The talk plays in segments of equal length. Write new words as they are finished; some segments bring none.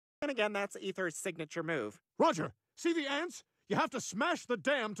And again, that's Aether's signature move. Roger, see the ants? You have to smash the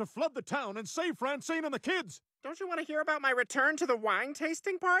dam to flood the town and save Francine and the kids. Don't you want to hear about my return to the wine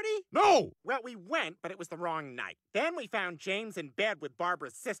tasting party? No! Well, we went, but it was the wrong night. Then we found James in bed with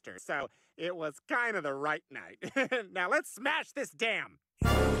Barbara's sister, so it was kind of the right night. Now let's smash this dam.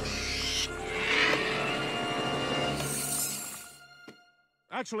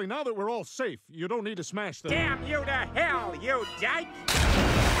 Actually, now that we're all safe, you don't need to smash the... Damn you to hell, you dyke!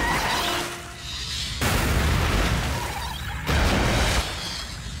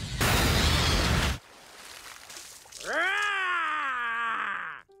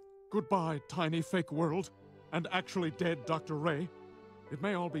 Goodbye, tiny fake world, and actually dead Dr. Ray. It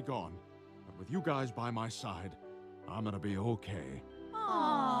may all be gone, but with you guys by my side, I'm gonna be okay.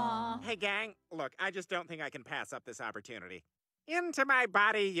 Aww. Hey, gang, look, I just don't think I can pass up this opportunity. Into my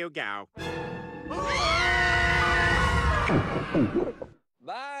body you go.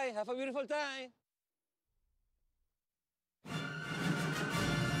 Bye, have a beautiful time.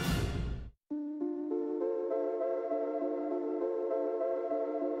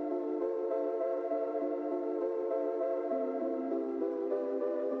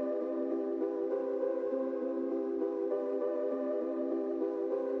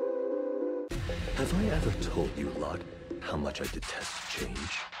 Have I ever told you, Lot, how much I detest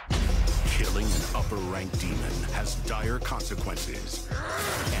change? Killing an upper-ranked demon has dire consequences,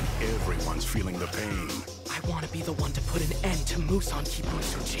 and everyone's feeling the pain. I want to be the one to put an end to Musou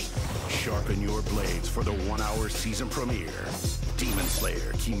Kibutsuji. Sharpen your blades for the 1-hour season premiere. Demon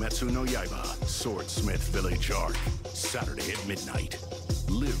Slayer Kimetsu no Yaiba, Swordsmith Village Arc. Saturday at midnight.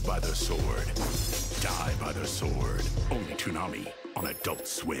 Live by the sword. Die by the sword. Only Toonami on Adult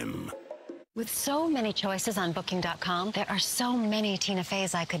Swim. With so many choices on Booking.com, there are so many Tina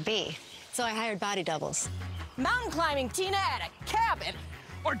Feys I could be. So I hired body doubles. Mountain climbing Tina at a cabin.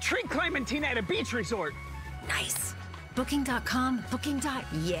 Or tree climbing Tina at a beach resort. Nice. Booking.com,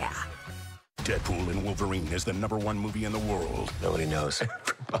 yeah. Deadpool and Wolverine is the #1 movie in the world. Nobody knows.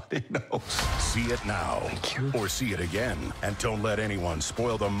 Everybody knows. See it now. Thank you. Or see it again. And don't let anyone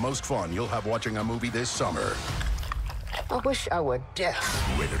spoil the most fun you'll have watching a movie this summer. I wish I were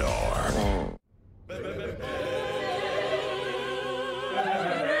deaf. Rated R.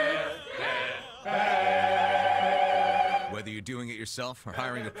 Whether you're doing it yourself or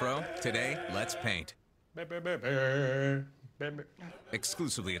hiring a pro, today, let's paint.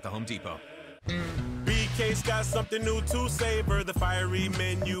 Exclusively at the Home Depot. BK's got something new to savor. The fiery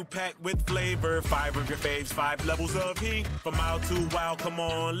menu packed with flavor. 5 of your faves, 5 levels of heat. From mild to wild, come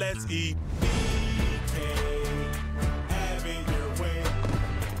on, let's eat.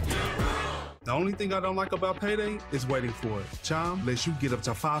 The only thing I don't like about Payday is waiting for it. Chime lets you get up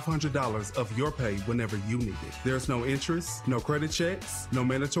to $500 of your pay whenever you need it. There's no interest, no credit checks, no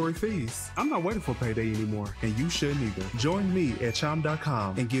mandatory fees. I'm not waiting for Payday anymore, and you shouldn't either. Join me at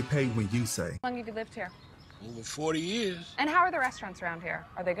Chime.com and get paid when you say. How long have you lived here? Over 40 years. And how are the restaurants around here?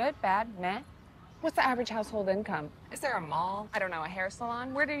 Are they good, bad, meh? What's the average household income? Is there a mall? I don't know, a hair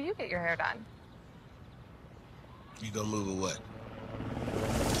salon? Where do you get your hair done? You gonna move or what?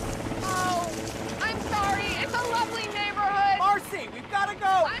 Oh, I'm sorry. It's a lovely neighborhood. Marcy, we've got to go.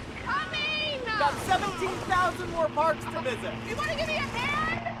 I'm coming. Got 17,000 more parks to visit. You want to give me a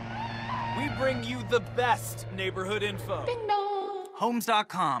hand? We bring you the best neighborhood info. Ding dong.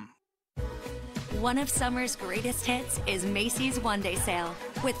 Homes.com. One of summer's greatest hits is Macy's One Day Sale.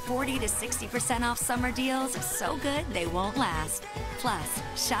 With 40 to 60% off summer deals so good they won't last. Plus,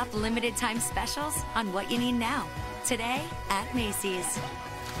 shop limited time specials on what you need now. Today at Macy's.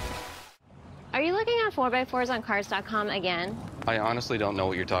 Are you looking at 4x4s on Cars.com again? I honestly don't know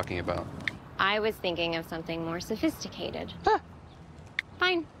what you're talking about. I was thinking of something more sophisticated.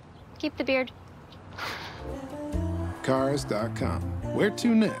 Fine. Keep the beard. Cars.com. Where to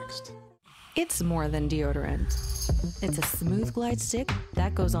next? It's more than deodorant. It's a smooth glide stick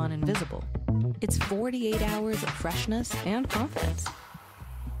that goes on invisible. It's 48 hours of freshness and confidence.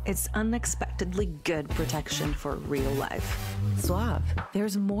 It's unexpectedly good protection for real life. Suave.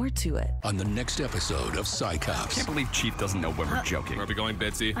 There's more to it. On the next episode of Psychops. Can't believe Chief doesn't know when we're joking. Where are we going,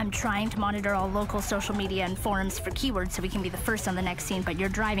 Betsy? I'm trying to monitor all local social media and forums for keywords so we can be the first on the next scene, but you're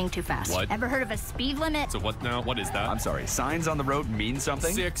driving too fast. What? Ever heard of a speed limit? So what now? What is that? I'm sorry, signs on the road mean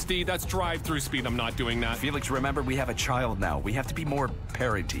something? 60, that's drive-through speed. I'm not doing that. Felix, remember, we have a child now. We have to be more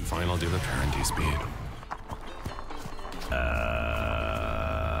parenty. Fine, I'll do the parenty speed.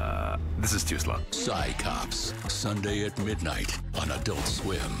 This is too slow. Psychops. Sunday at midnight on Adult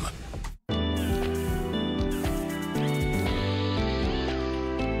Swim.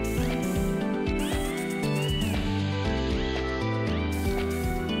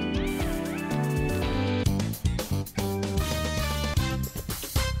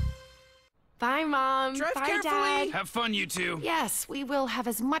 Bye, Mom. Drive Bye, carefully. Dad. Have fun, you two. Yes, we will have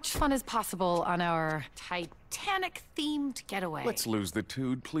as much fun as possible on our Titanic-themed getaway. Let's lose the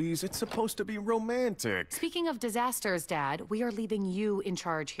dude, please. It's supposed to be romantic. Speaking of disasters, Dad, we are leaving you in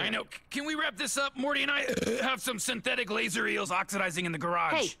charge here. I know. Can we wrap this up? Morty and I have some synthetic laser eels oxidizing in the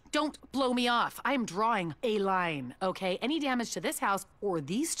garage. Hey, don't blow me off. I am drawing a line, okay? Any damage to this house or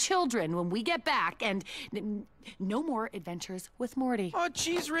these children when we get back, and no more adventures with Morty. Oh,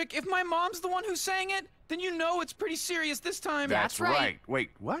 jeez, Rick. If my mom's the one who sang it, then you know it's pretty serious this time. That's right. Wait,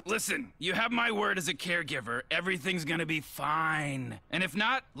 what? Listen, you have my word as a caregiver. Everything's gonna be fine. And if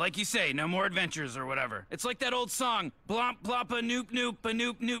not, like you say, no more adventures or whatever. It's like that old song, Blomp Bloppa Noop Noop a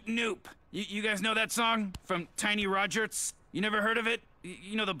Noop Noop Noop. You guys know that song from Tiny Rogerts? You never heard of it?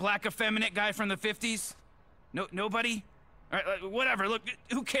 You know the black effeminate guy from the 50s? No, nobody? All right, whatever. Look,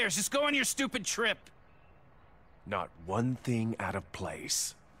 who cares? Just go on your stupid trip. Not one thing out of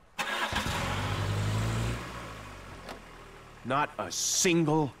place. Not a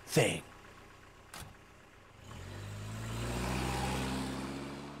single thing.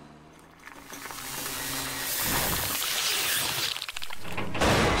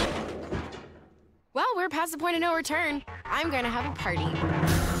 Well, we're past the point of no return. I'm gonna have a party.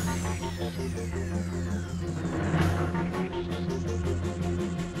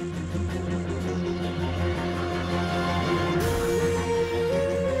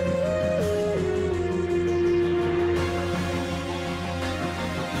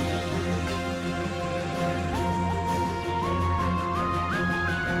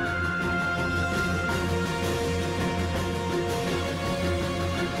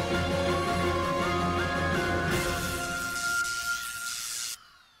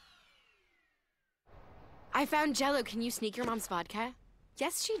 I found Jell-O. Can you sneak your mom's vodka?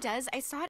 Yes, she does. I saw it